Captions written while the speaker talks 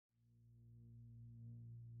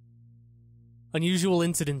Unusual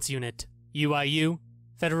Incidents Unit, UIU,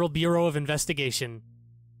 Federal Bureau of Investigation.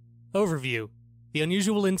 Overview. The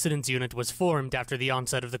Unusual Incidents Unit was formed after the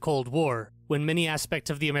onset of the Cold War, when many aspects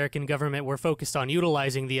of the American government were focused on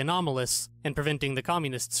utilizing the anomalous and preventing the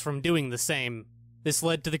communists from doing the same. This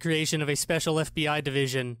led to the creation of a special FBI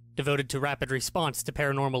division devoted to rapid response to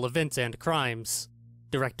paranormal events and crimes.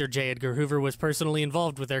 Director J. Edgar Hoover was personally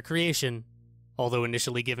involved with their creation, although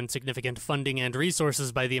initially given significant funding and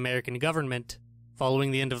resources by the American government.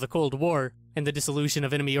 Following the end of the Cold War and the dissolution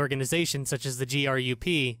of enemy organizations such as the GRUP,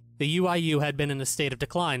 the UIU had been in a state of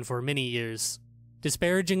decline for many years.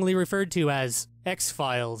 Disparagingly referred to as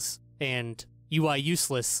X-Files and UI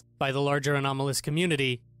useless by the larger anomalous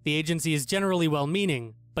community, the agency is generally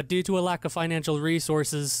well-meaning, but due to a lack of financial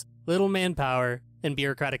resources, little manpower, and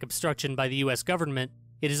bureaucratic obstruction by the US government,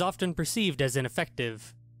 it is often perceived as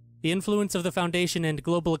ineffective. The influence of the Foundation and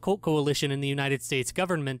Global Occult Coalition in the United States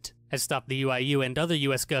government has stopped the UIU and other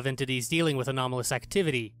US Gov entities dealing with anomalous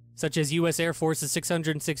activity, such as US Air Force's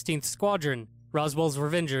 616th Squadron, Roswell's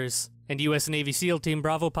Revengers, and US Navy SEAL Team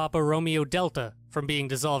Bravo Papa Romeo Delta from being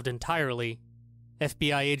dissolved entirely.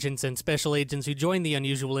 FBI agents and special agents who join the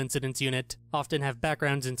Unusual Incidents Unit often have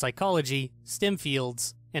backgrounds in psychology, STEM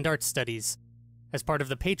fields, and art studies. As part of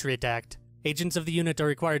the Patriot Act, agents of the unit are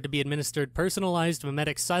required to be administered Personalized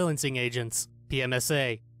Memetic Silencing Agents,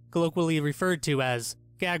 PMSA, colloquially referred to as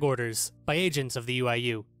gag orders, by agents of the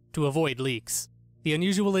UIU, to avoid leaks. The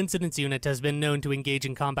Unusual Incidents Unit has been known to engage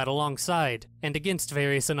in combat alongside and against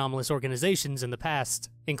various anomalous organizations in the past,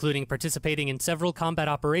 including participating in several combat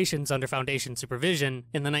operations under Foundation supervision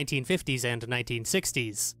in the 1950s and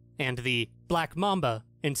 1960s, and the Black Mamba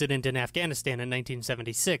incident in Afghanistan in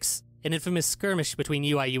 1976, an infamous skirmish between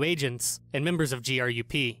UIU agents and members of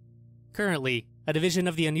GRUP. Currently, a division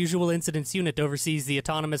of the Unusual Incidents Unit oversees the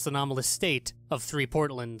autonomous anomalous state of 3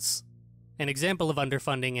 Portlands. An example of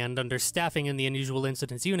underfunding and understaffing in the Unusual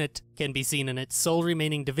Incidents Unit can be seen in its sole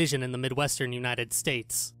remaining division in the Midwestern United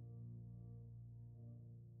States.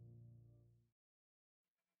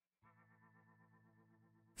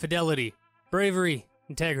 Fidelity, Bravery,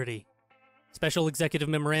 Integrity. Special Executive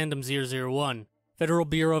Memorandum 001, Federal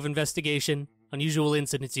Bureau of Investigation, Unusual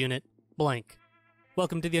Incidents Unit, blank.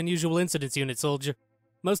 Welcome to the Unusual Incidents Unit, soldier.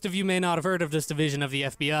 Most of you may not have heard of this division of the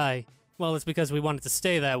FBI. Well, it's because we want it to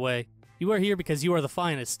stay that way. You are here because you are the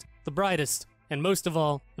finest, the brightest, and most of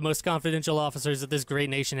all, the most confidential officers that this great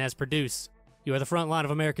nation has produced. You are the front line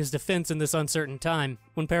of America's defense in this uncertain time,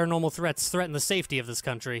 when paranormal threats threaten the safety of this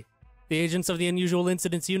country. The agents of the Unusual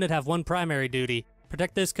Incidents Unit have one primary duty: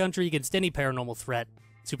 protect this country against any paranormal threat.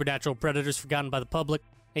 Supernatural predators forgotten by the public,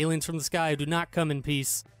 aliens from the sky who do not come in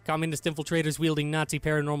peace, communist infiltrators wielding Nazi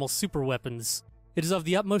paranormal superweapons. It is of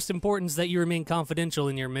the utmost importance that you remain confidential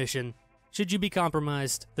in your mission. Should you be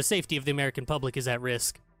compromised, the safety of the American public is at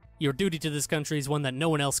risk. Your duty to this country is one that no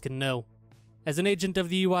one else can know. As an agent of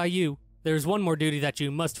the UIU, there is one more duty that you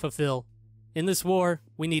must fulfill. In this war,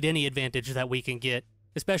 we need any advantage that we can get,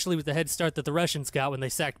 especially with the head start that the Russians got when they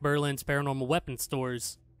sacked Berlin's paranormal weapons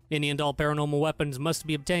stores. Any and all paranormal weapons must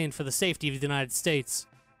be obtained for the safety of the United States.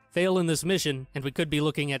 Fail in this mission, and we could be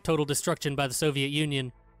looking at total destruction by the Soviet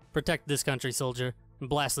Union. Protect this country, soldier, and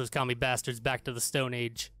blast those commie bastards back to the Stone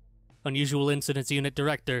Age. Unusual Incidents Unit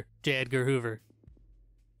Director, J. Edgar Hoover.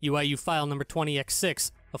 UIU File Number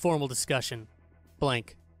 20X6, a formal discussion.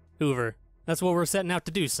 Blank. Hoover. That's what we're setting out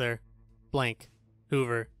to do, sir. Blank.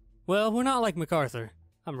 Hoover. Well, we're not like MacArthur.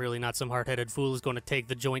 I'm really not some hard-headed fool who's going to take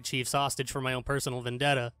the Joint Chiefs hostage for my own personal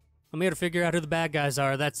vendetta. I'm here to figure out who the bad guys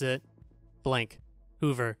are, that's it. Blank.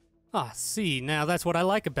 Hoover. Ah, see, now that's what I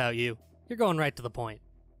like about you. You're going right to the point.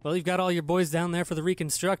 Well, you've got all your boys down there for the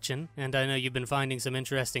reconstruction, and I know you've been finding some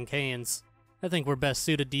interesting cans. I think we're best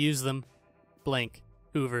suited to use them. Blank.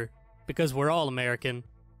 Hoover. Because we're all American.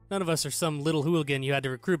 None of us are some little hooligan you had to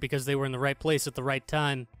recruit because they were in the right place at the right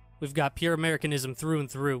time. We've got pure Americanism through and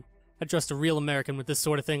through. I trust a real American with this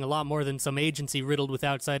sort of thing a lot more than some agency riddled with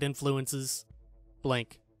outside influences.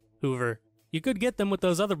 Blank. Hoover. You could get them with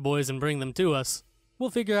those other boys and bring them to us. We'll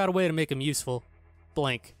figure out a way to make them useful.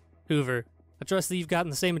 Blank. Hoover. I trust that you've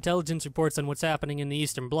gotten the same intelligence reports on what's happening in the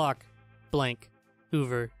Eastern Bloc. Blank.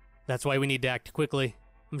 Hoover. That's why we need to act quickly.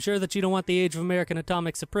 I'm sure that you don't want the age of American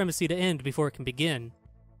atomic supremacy to end before it can begin.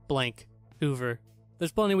 Blank. Hoover.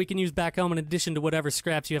 There's plenty we can use back home in addition to whatever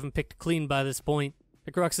scraps you haven't picked clean by this point.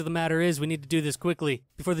 The crux of the matter is we need to do this quickly,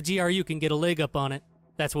 before the GRU can get a leg up on it.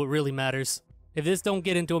 That's what really matters. If this don't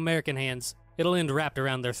get into American hands, it'll end wrapped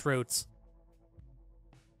around their throats.